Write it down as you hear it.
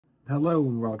Hello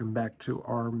and welcome back to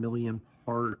our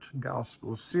million-part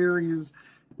gospel series.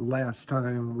 Last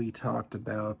time we talked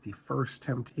about the first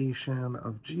temptation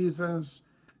of Jesus,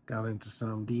 got into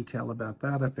some detail about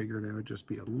that. I figured it would just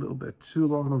be a little bit too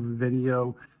long of a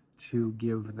video to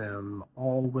give them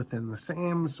all within the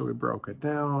same, so we broke it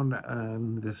down,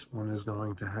 and this one is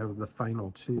going to have the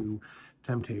final two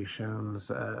temptations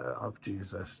of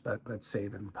Jesus that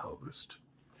Satan posed.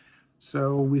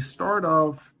 So we start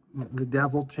off, the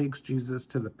devil takes Jesus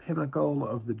to the pinnacle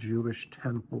of the Jewish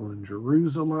temple in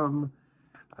Jerusalem.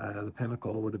 The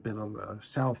pinnacle would have been on the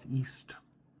southeast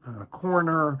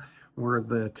corner, where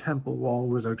the temple wall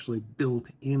was actually built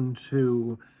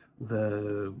into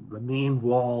the main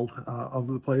wall of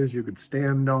the place. You could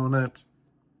stand on it.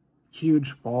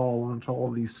 Huge fall onto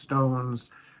all these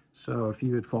stones. So if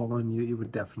you had fallen, you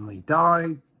would definitely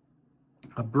die.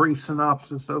 A brief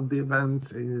synopsis of the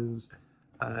events is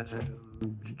uh,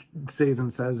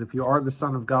 Satan says, if you are the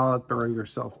Son of God, throw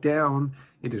yourself down.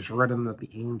 It is written that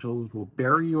the angels will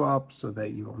bear you up so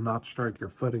that you will not strike your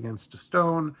foot against a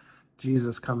stone.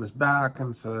 Jesus comes back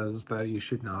and says that you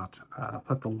should not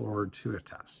put the Lord to a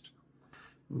test.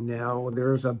 Now,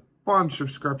 there's a bunch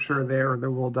of scripture there that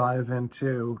we'll dive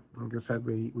into. Like I said,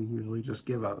 we usually just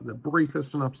give the briefest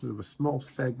synopsis of a small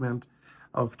segment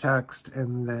of text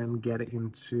and then get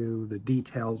into the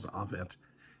details of it.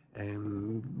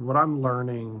 And what I'm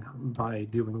learning by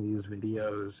doing these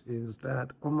videos is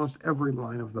that almost every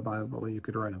line of the Bible you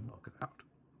could write a book about.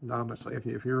 Honestly, if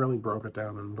you really broke it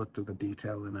down and looked at the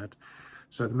detail in it.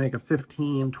 So to make a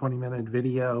 15-20 minute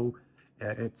video,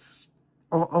 it's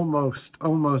almost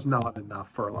not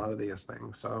enough for a lot of these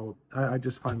things. So I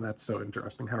just find that so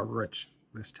interesting how rich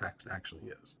this text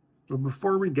actually is. But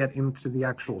before we get into the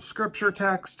actual scripture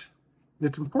text,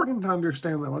 it's important to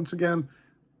understand that, once again,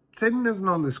 Satan isn't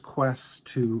on this quest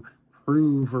to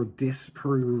prove or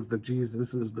disprove that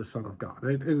Jesus is the Son of God.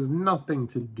 It has nothing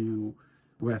to do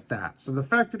with that. So the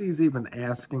fact that he's even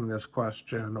asking this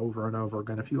question over and over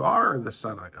again, if you are the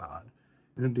Son of God,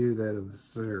 you do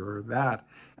this or that,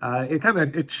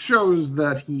 it shows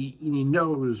that he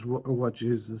knows what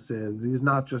Jesus is. He's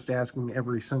not just asking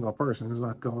every single person. He's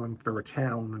not going through a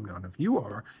town and going, if you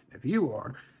are.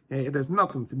 It has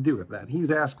nothing to do with that.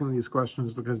 He's asking these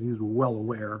questions because he's well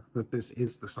aware that this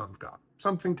is the Son of God.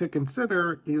 Something to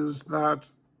consider is that,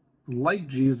 like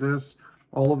Jesus,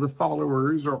 all of the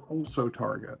followers are also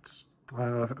targets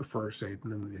for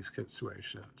Satan in these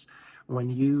situations. When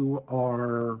you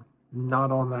are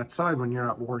not on that side, when you're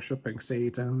not worshiping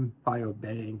Satan by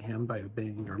obeying him, by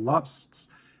obeying your lusts,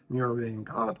 and you're obeying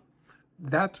God,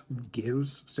 that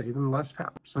gives Satan less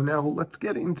power. So now let's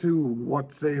get into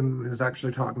what Satan is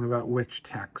actually talking about, which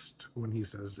text, when he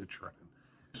says it's written.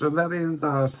 So that is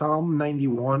Psalm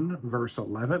 91, verse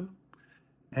 11.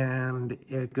 And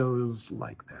it goes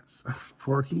like this.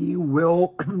 For he will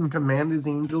command his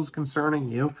angels concerning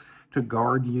you to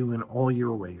guard you in all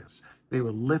your ways. They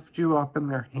will lift you up in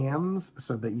their hands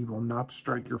so that you will not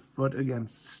strike your foot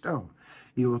against a stone.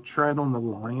 You will tread on the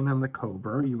lion and the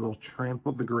cobra. You will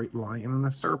trample the great lion and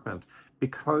the serpent.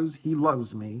 Because he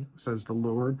loves me, says the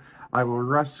Lord, I will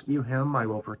rescue him. I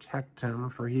will protect him,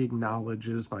 for he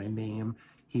acknowledges my name.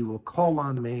 He will call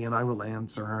on me, and I will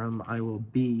answer him. I will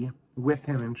be with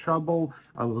him in trouble.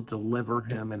 I will deliver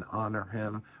him and honor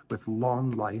him. With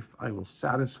long life, I will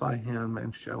satisfy him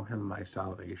and show him my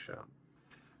salvation.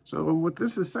 So what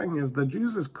this is saying is that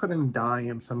Jesus couldn't die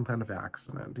in some kind of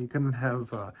accident. He couldn't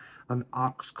have an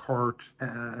ox cart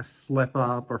slip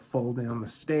up or fall down the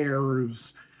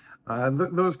stairs,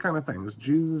 those kind of things.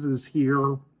 Jesus is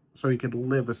here so he could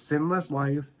live a sinless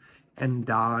life and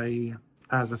die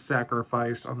as a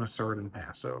sacrifice on a certain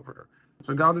Passover.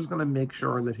 So God is going to make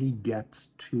sure that he gets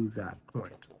to that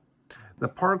point. The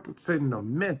part that Satan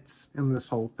omits in this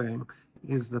whole thing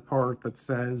is the part that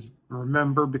says,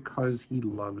 remember, because he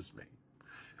loves me.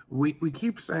 We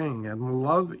keep saying it, and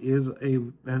love is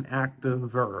an active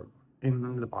verb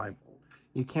in the Bible.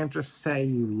 You can't just say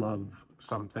you love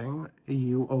something,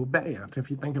 you obey it. If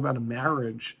you think about a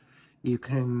marriage, you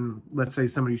can, let's say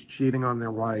somebody's cheating on their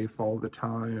wife all the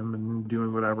time and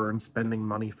doing whatever and spending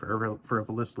money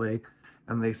frivolously,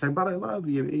 and they say, but I love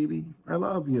you, baby, I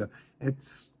love you.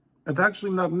 It's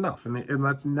actually not enough, and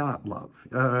that's not love.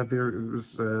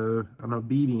 There's an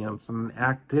obedience and an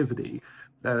activity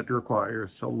that it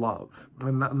requires to love,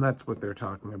 and that's what they're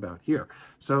talking about here.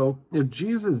 So if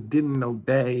Jesus didn't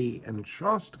obey and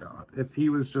trust God, if he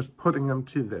was just putting them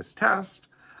to this test,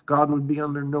 God would be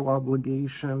under no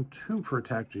obligation to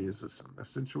protect Jesus in this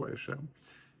situation.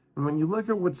 And when you look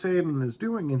at what Satan is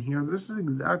doing in here, this is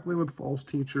exactly what false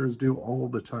teachers do all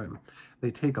the time.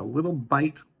 They take a little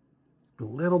bite a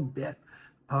little bit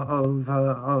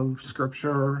of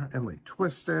scripture, and they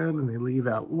twist it and they leave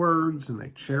out words and they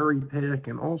cherry pick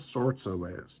in all sorts of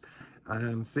ways.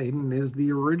 And Satan is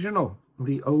the original,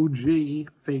 the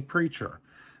OG fake preacher.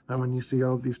 And when you see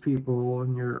all these people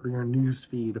in your news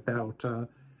feed about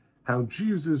how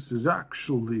Jesus is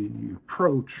actually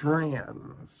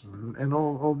pro-trans and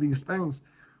all these things,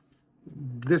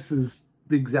 this is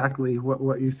exactly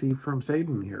what you see from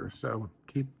Satan here. So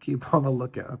keep on the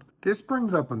lookout. This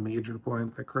brings up a major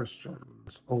point that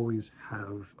Christians always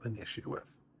have an issue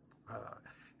with,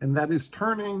 and that is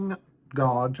turning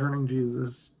God, turning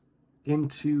Jesus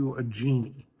into a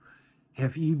genie.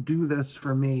 If you do this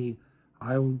for me,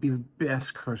 I will be the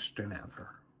best Christian ever.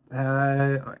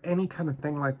 Any kind of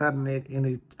thing like that, and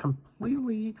it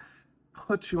completely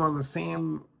puts you on the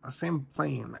same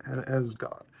plane as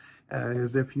God,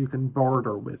 as if you can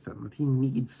barter with him, that he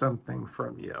needs something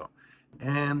from you.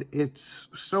 And it's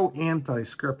so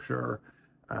anti-scripture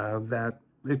that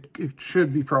it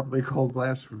should be probably called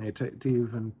blasphemy to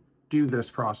even do this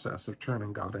process of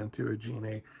turning God into a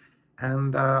genie.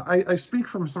 And I speak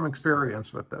from some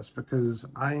experience with this because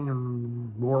I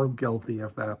am more guilty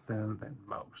of that than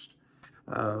most.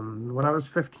 When I was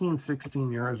 15,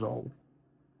 16 years old,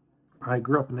 I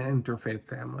grew up in an interfaith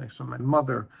family. So my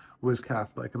mother was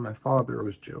Catholic and my father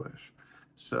was Jewish.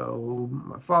 So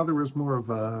my father was more of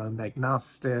an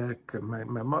agnostic. My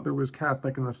mother was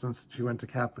Catholic in the sense that she went to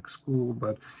Catholic school,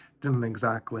 but didn't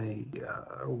exactly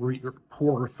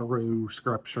pour through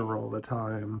scripture all the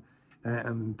time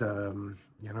and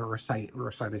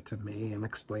recite it to me and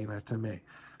explain it to me.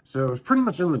 So I was pretty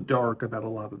much in the dark about a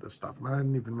lot of this stuff. And I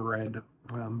hadn't even read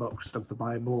most of the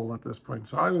Bible at this point.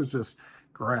 So I was just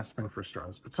grasping for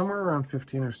straws. But somewhere around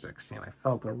 15 or 16, I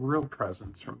felt a real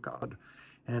presence from God,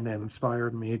 and it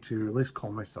inspired me to at least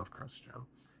call myself Christian.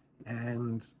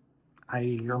 And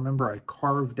I remember I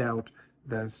carved out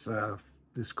this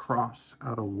cross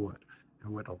out of wood. I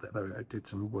whittled it. I did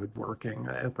some woodworking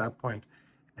at that point,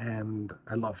 and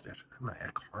I loved it. And I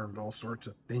carved all sorts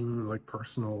of things, like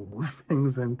personal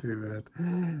things into it,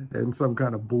 and some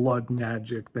kind of blood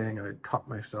magic thing. I cut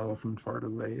myself in part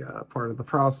of the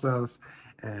process,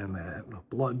 and the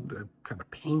blood, I kind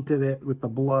of painted it with the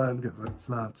blood because it's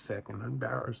not sick and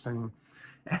embarrassing.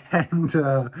 And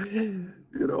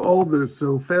all this.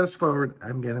 So fast forward,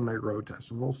 I'm getting my road test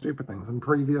and all stupid things. And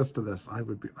previous to this, I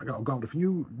would be like, oh God, if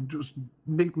you just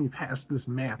make me pass this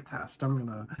math test,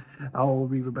 I'll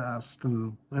be the best,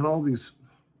 and all these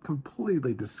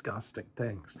completely disgusting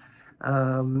things.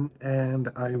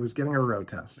 And I was getting a road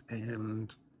test,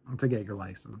 and to get your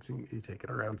license, you take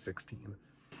it around 16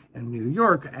 in New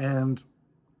York. And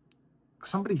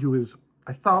somebody who was,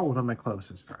 I thought, one of my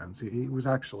closest friends, he was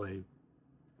actually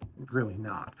really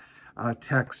not,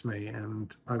 text me,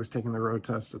 and I was taking the road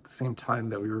test at the same time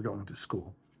that we were going to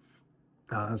school.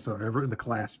 So the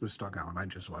class was still going. I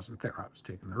just wasn't there. I was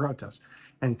taking the road test.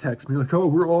 And he texts me like, oh,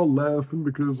 we're all laughing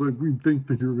because like we think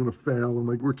that you're going to fail, and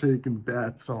like we're taking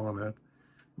bets on it.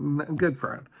 Good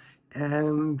friend.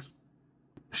 And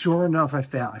sure enough, I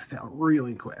failed. I failed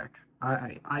really quick.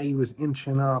 I was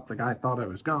inching up. The guy thought I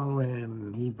was going,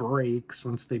 and he brakes.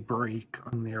 Once they brake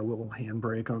on their little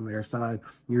handbrake on their side,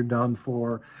 you're done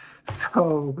for.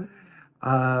 So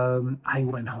I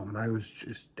went home, and I was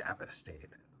just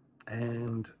devastated.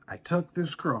 And I took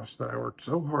this cross that I worked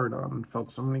so hard on and felt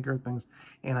so many good things,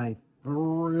 and I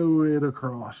threw it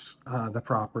across the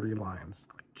property lines,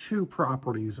 like 2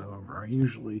 properties over. I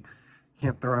usually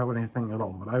can't throw out anything at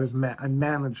all, but I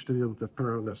managed to be able to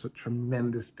throw this a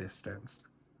tremendous distance.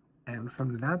 And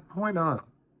from that point on,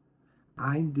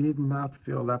 I did not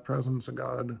feel that presence of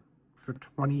God for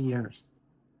 20 years.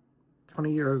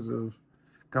 20 years of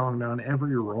going down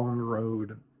every wrong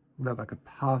road that I could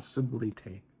possibly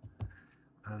take.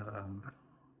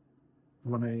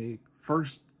 When I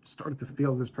first started to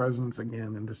feel this presence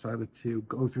again and decided to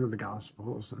go through the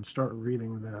Gospels and start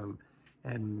reading them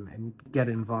and get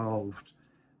involved,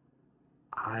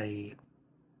 I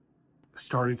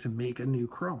started to make a new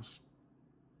cross.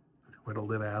 I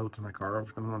whittled it out and I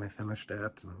carved them when I finished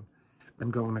it, and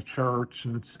been going to church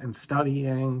and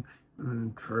studying.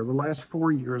 And for the last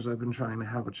 4 years, I've been trying to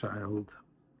have a child.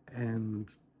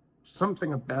 And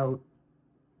something about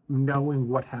knowing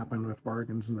what happened with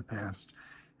bargains in the past,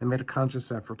 I made a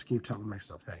conscious effort to keep telling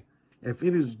myself, hey, if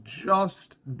it is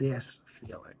just this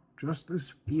feeling, just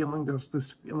this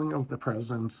feeling of the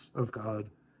presence of God,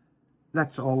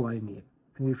 that's all I need.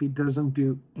 And if he doesn't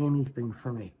do anything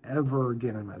for me ever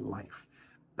again in my life,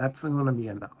 that's going to be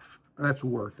enough. That's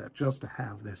worth it, just to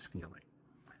have this feeling.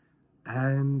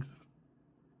 And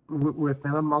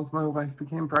within a month, my wife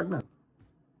became pregnant.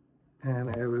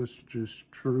 And it was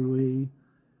just truly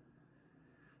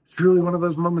one of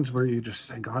those moments where you just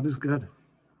say, God is good.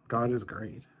 God is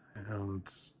great. And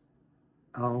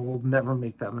I'll never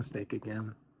make that mistake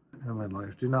again in my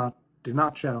life. Do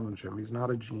not challenge him. He's not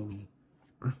a genie.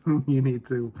 you need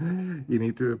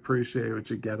to appreciate what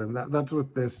you get, and that's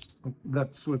what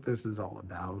this is all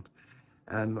about.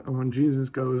 And when Jesus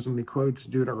goes and he quotes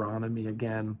Deuteronomy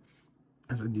again,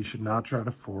 I said you should not try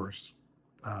to force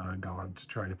God to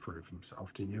try to prove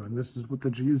himself to you. And this is what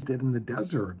the Jews did in the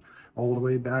desert all the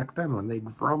way back then when they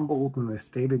grumbled in the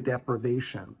state of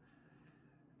deprivation.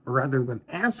 Rather than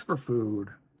ask for food,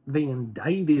 they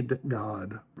indicted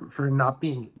God for not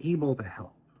being able to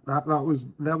help. That was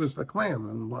the claim,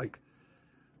 and like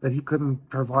that he couldn't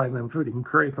provide them food. He can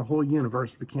create the whole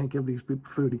universe, but can't give these people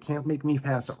food. He can't make me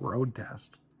pass a road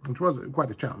test, which was quite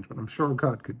a challenge, but I'm sure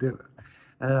God could do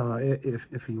it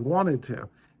if he wanted to.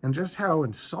 And just how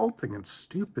insulting and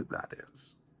stupid that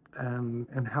is,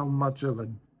 and how much of a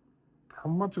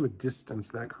distance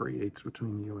that creates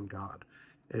between you and God.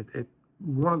 It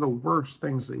one of the worst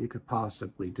things that you could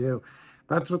possibly do.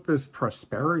 That's what this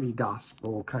prosperity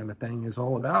gospel kind of thing is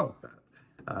all about.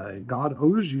 That God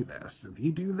owes you this. If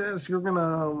you do this, you're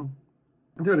gonna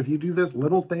do it. If you do this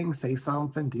little thing, say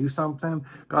something, do something,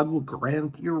 God will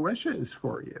grant your wishes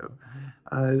for you,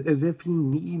 as if He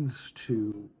needs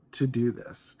to do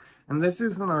this. And this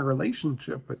isn't our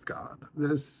relationship with God.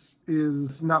 This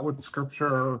is not what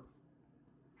Scripture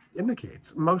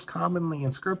indicates. Most commonly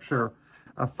in Scripture,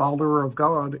 a follower of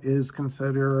God is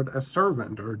considered a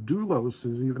servant, or doulos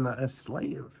is even a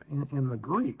slave in the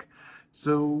Greek.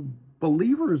 So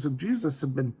believers of Jesus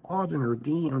have been bought and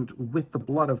redeemed with the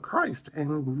blood of Christ,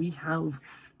 and we have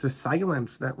to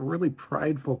silence that really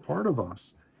prideful part of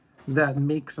us that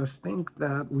makes us think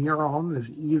that we are on this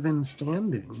even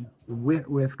standing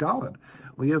with God.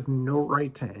 We have no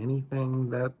right to anything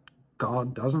that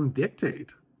God doesn't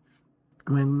dictate.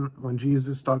 When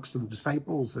Jesus talks to the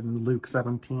disciples in Luke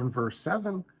 17, verse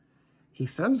 7, he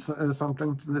says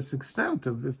something to this extent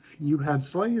of, if you had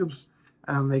slaves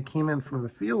and they came in from the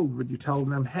field, would you tell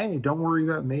them, hey, don't worry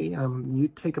about me, you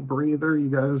take a breather, you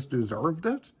guys deserved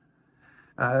it?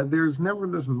 There's never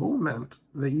this moment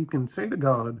that you can say to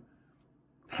God,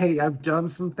 hey, I've done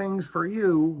some things for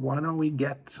you. Why don't we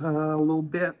get a little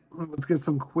bit? Let's get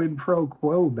some quid pro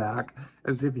quo back,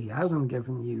 as if he hasn't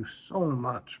given you so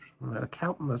much, a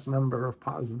countless number of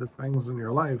positive things in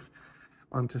your life,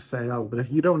 on to say, oh, but if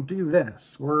you don't do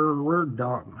this, we're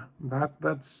done.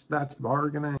 That's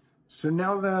bargaining. So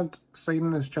now that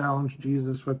Satan has challenged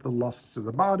Jesus with the lusts of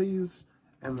the bodies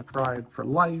and the pride for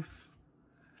life,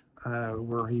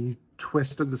 where he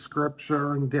twisted the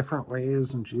scripture in different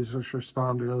ways, and Jesus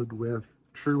responded with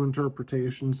true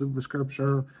interpretations of the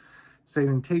scripture.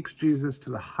 Satan takes Jesus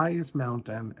to the highest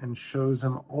mountain and shows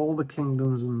him all the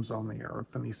kingdoms on the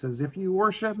earth. And he says, if you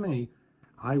worship me,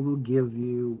 I will give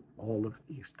you all of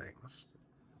these things.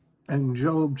 And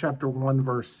Job chapter 1,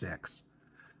 verse 6,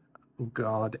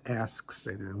 God asks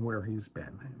Satan where he's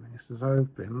been. And he says,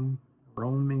 I've been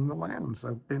roaming the lands.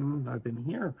 I've been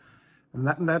here. And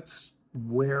that's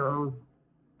where,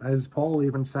 as Paul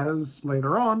even says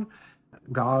later on,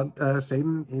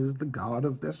 Satan is the god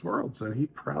of this world. So he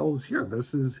prowls here.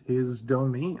 This is his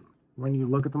domain. When you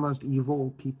look at the most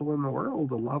evil people in the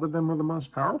world, a lot of them are the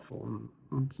most powerful.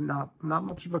 And it's not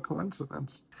much of a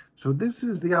coincidence. So this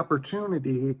is the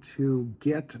opportunity to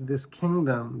get this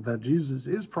kingdom that Jesus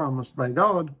is promised by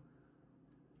God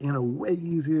in a way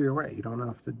easier way. You don't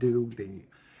have to do the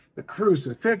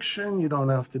crucifixion. You don't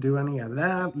have to do any of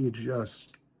that. You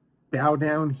just bow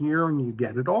down here and you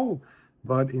get it all.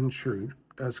 But in truth,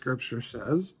 as Scripture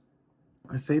says,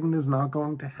 Satan is not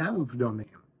going to have domain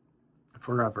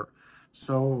forever.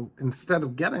 So instead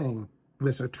of getting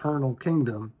this eternal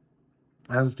kingdom,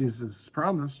 as Jesus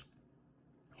promised,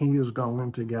 he is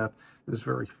going to get this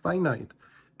very finite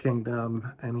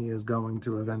kingdom, and he is going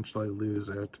to eventually lose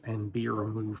it and be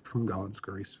removed from God's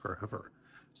grace forever.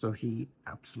 So he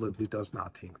absolutely does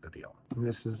not take the deal. And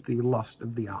this is the lust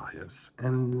of the eyes.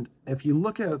 And if you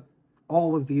look at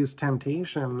all of these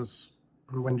temptations,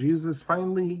 when Jesus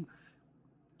finally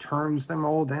turns them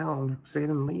all down,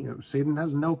 Satan leaves. Satan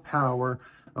has no power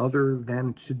other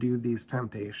than to do these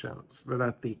temptations. But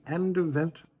at the end of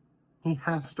it, he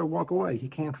has to walk away. He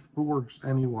can't force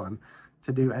anyone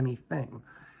to do anything.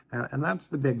 And that's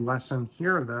the big lesson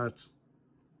here, that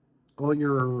all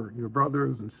your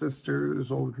brothers and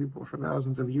sisters, all the people for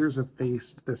thousands of years have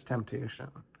faced this temptation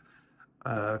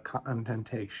and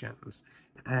temptations,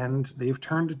 and they've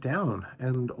turned it down.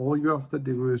 And all you have to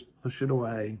do is push it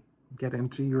away, get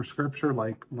into your scripture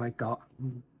like God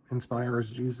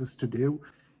inspires Jesus to do,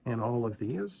 in all of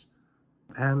these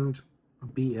and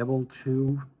be able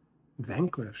to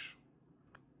vanquish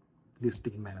this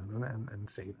demon and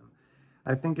Satan.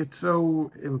 I think it's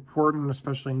so important,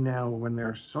 especially now when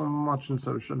there's so much in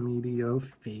social media of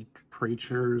fake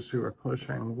preachers who are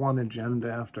pushing one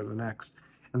agenda after the next,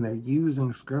 and they're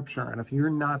using scripture. And if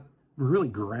you're not really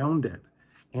grounded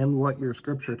in what your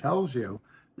scripture tells you,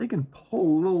 they can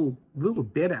pull a little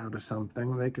bit out of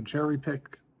something. They can cherry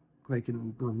pick, they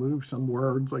can remove some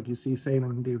words like you see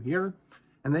Satan do here,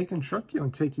 and they can trick you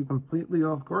and take you completely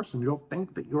off course. And you'll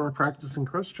think that you're a practicing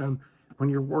Christian when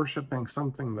you're worshiping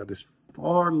something that is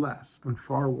far less and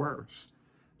far worse.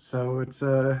 So it's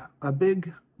a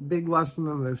big lesson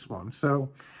in this one. So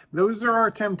those are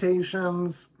our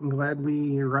temptations. I'm glad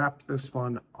we wrapped this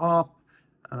one up.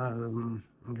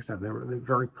 Like I said, they're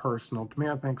very personal to me.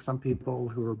 I think some people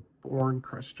who are born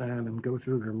Christian and go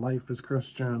through their life as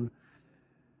Christian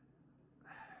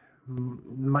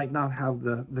might not have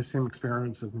the same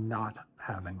experience of not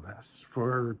having this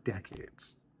for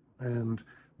decades and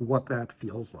what that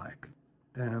feels like.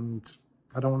 And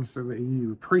I don't want to say that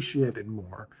you appreciate it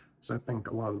more, because I think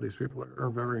a lot of these people are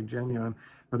very genuine,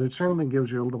 but it certainly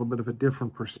gives you a little bit of a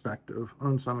different perspective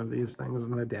on some of these things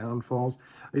and the downfalls.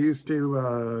 I used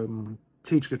to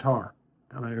teach guitar,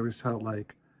 and I always felt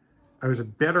like I was a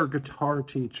better guitar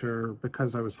teacher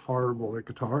because I was horrible at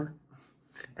guitar,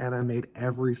 and I made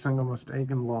every single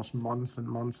mistake and lost months and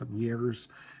months and years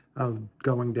of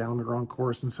going down the wrong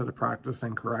course instead of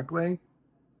practicing correctly.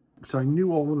 So I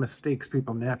knew all the mistakes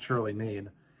people naturally made.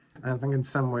 And I think in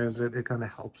some ways it kind of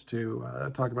helps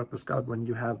to talk about this God when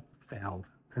you have failed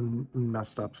and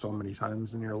messed up so many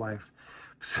times in your life.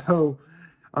 So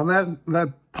on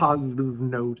that positive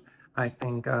note, I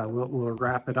think we'll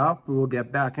wrap it up. We'll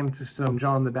get back into some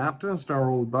John the Baptist, our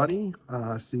old buddy,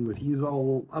 see what he's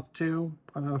all up to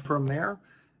from there.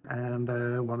 And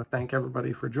I want to thank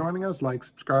everybody for joining us. Like,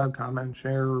 subscribe, comment,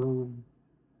 share, all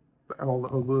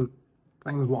the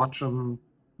things. Watch them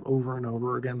over and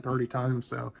over again 30 times.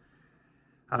 So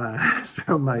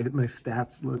so my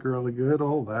stats look really good,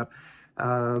 all that.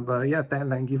 But yeah,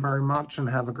 thank you very much and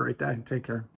have a great day. Take care.